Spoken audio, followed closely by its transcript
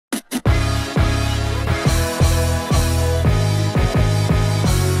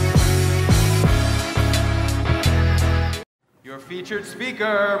featured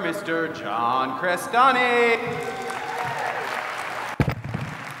speaker, Mr. John Crestani.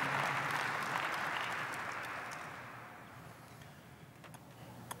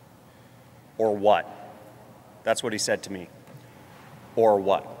 Or what? That's what he said to me. Or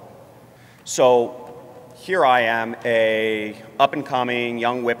what? So here I am, a up-and-coming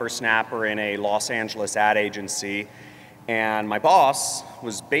young whippersnapper in a Los Angeles ad agency, and my boss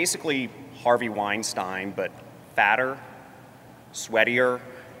was basically Harvey Weinstein, but fatter, sweatier,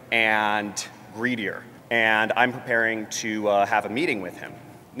 and greedier. And I'm preparing to have a meeting with him.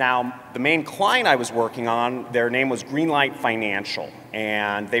 Now, the main client I was working on, their name was Greenlight Financial,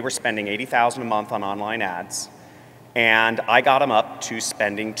 and they were spending $80,000 a month on online ads. And I got them up to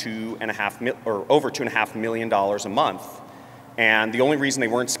spending over $2.5 million a month. And the only reason they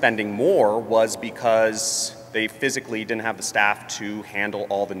weren't spending more was because they physically didn't have the staff to handle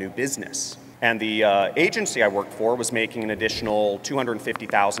all the new business. And the agency I worked for was making an additional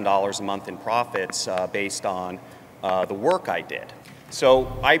 $250,000 a month in profits based on the work I did.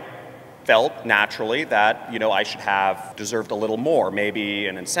 So I felt naturally that, I should have deserved a little more, maybe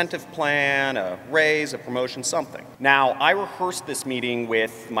an incentive plan, a raise, a promotion, something. Now, I rehearsed this meeting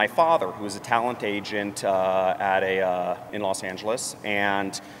with my father, who is a talent agent in Los Angeles,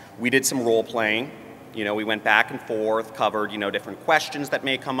 and we did some role playing. We went back and forth, covered, different questions that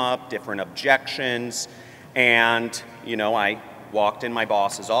may come up, different objections, and, I walked in my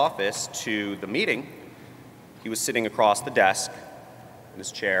boss's office to the meeting. He was sitting across the desk in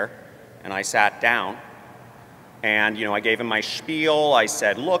his chair, and I sat down, and, I gave him my spiel. I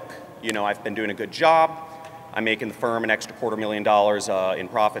said, look, I've been doing a good job. I'm making the firm an extra $250,000 in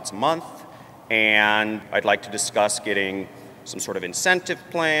profits a month, and I'd like to discuss getting some sort of incentive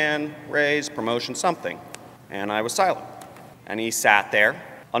plan, raise, promotion, something. And I was silent. And he sat there,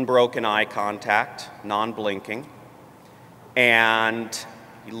 unbroken eye contact, non-blinking, and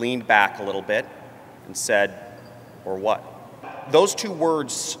he leaned back a little bit and said, or what? Those two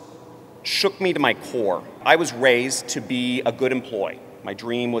words shook me to my core. I was raised to be a good employee. My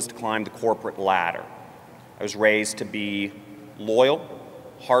dream was to climb the corporate ladder. I was raised to be loyal,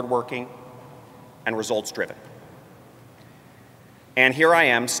 hardworking, and results-driven. And here I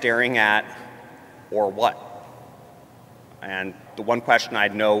am staring at, or what? And the one question I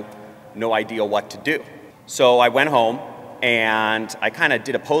had no idea what to do. So I went home and I kind of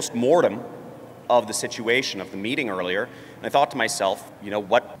did a post-mortem of the situation of the meeting earlier. And I thought to myself,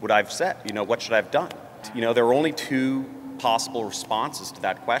 what would I have said? What should I have done? There were only two possible responses to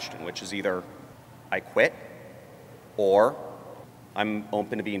that question, which is either I quit or I'm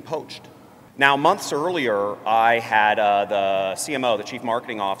open to being poached. Now, months earlier, I had the CMO, the Chief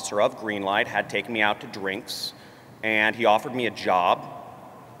Marketing Officer of Greenlight, had taken me out to drinks, and he offered me a job,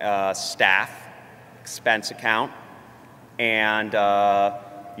 staff, expense account, and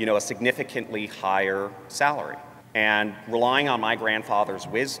a significantly higher salary. And relying on my grandfather's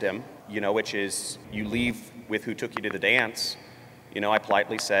wisdom, which is you leave with who took you to the dance, I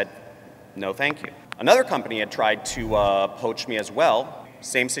politely said, no, thank you. Another company had tried to poach me as well.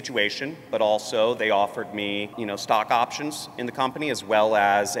 Same situation, but also they offered me, stock options in the company as well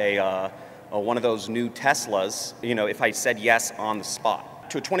as one of those new Teslas, if I said yes on the spot.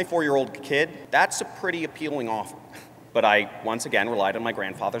 To a 24-year-old kid, that's a pretty appealing offer. But I, once again, relied on my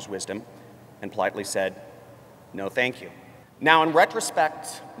grandfather's wisdom and politely said, no, thank you. Now, in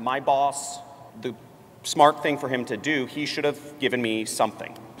retrospect, my boss, the smart thing for him to do, he should have given me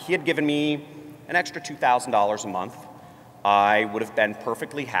something. He had given me an extra $2,000 a month. I would have been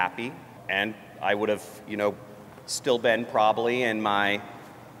perfectly happy, and I would have, still been probably in my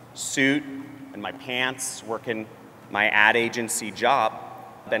suit and my pants, working my ad agency job,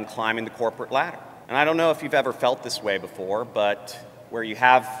 been climbing the corporate ladder. And I don't know if you've ever felt this way before, but where you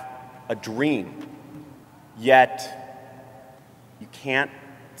have a dream, yet you can't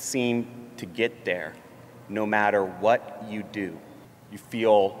seem to get there no matter what you do. You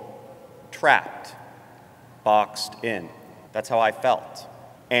feel trapped, boxed in. That's how I felt.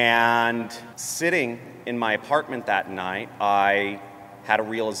 And sitting in my apartment that night, I had a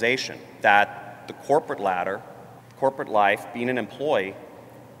realization that the corporate ladder, corporate life, being an employee,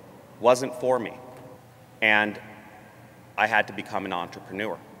 wasn't for me. And I had to become an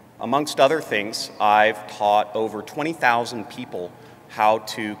entrepreneur. Amongst other things, I've taught over 20,000 people how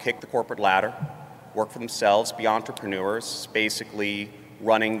to kick the corporate ladder, work for themselves, be entrepreneurs, basically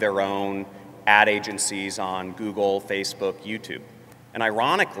running their own ad agencies on Google, Facebook, YouTube. And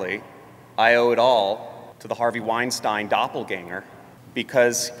ironically, I owe it all to the Harvey Weinstein doppelganger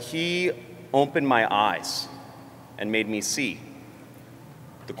because he opened my eyes and made me see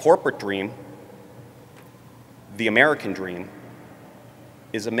the corporate dream, the American dream,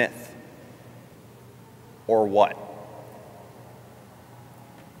 is a myth. Or what?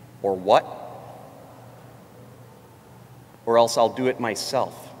 Or what? Or else I'll do it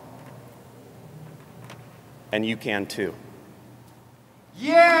myself. And you can too.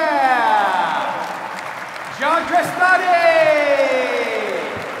 Yeah! John Crestani!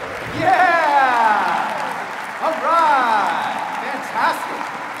 Yeah! All right! Fantastic!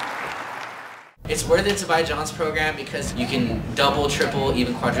 It's worth it to buy John's program because you can double, triple,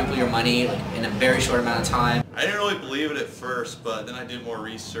 even quadruple your money in a very short amount of time. I didn't really believe it at first, but then I did more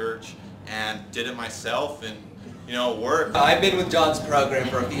research and did it myself, and you know, it worked. I've been with John's program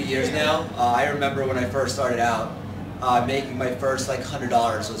for a few years now. I remember when I first started out, making my first like $100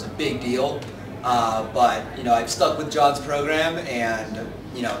 was a big deal. But you know, I've stuck with John's program and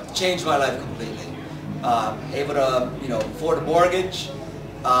you know, changed my life completely. Able to afford a mortgage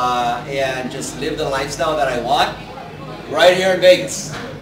and just live the lifestyle that I want right here in Vegas.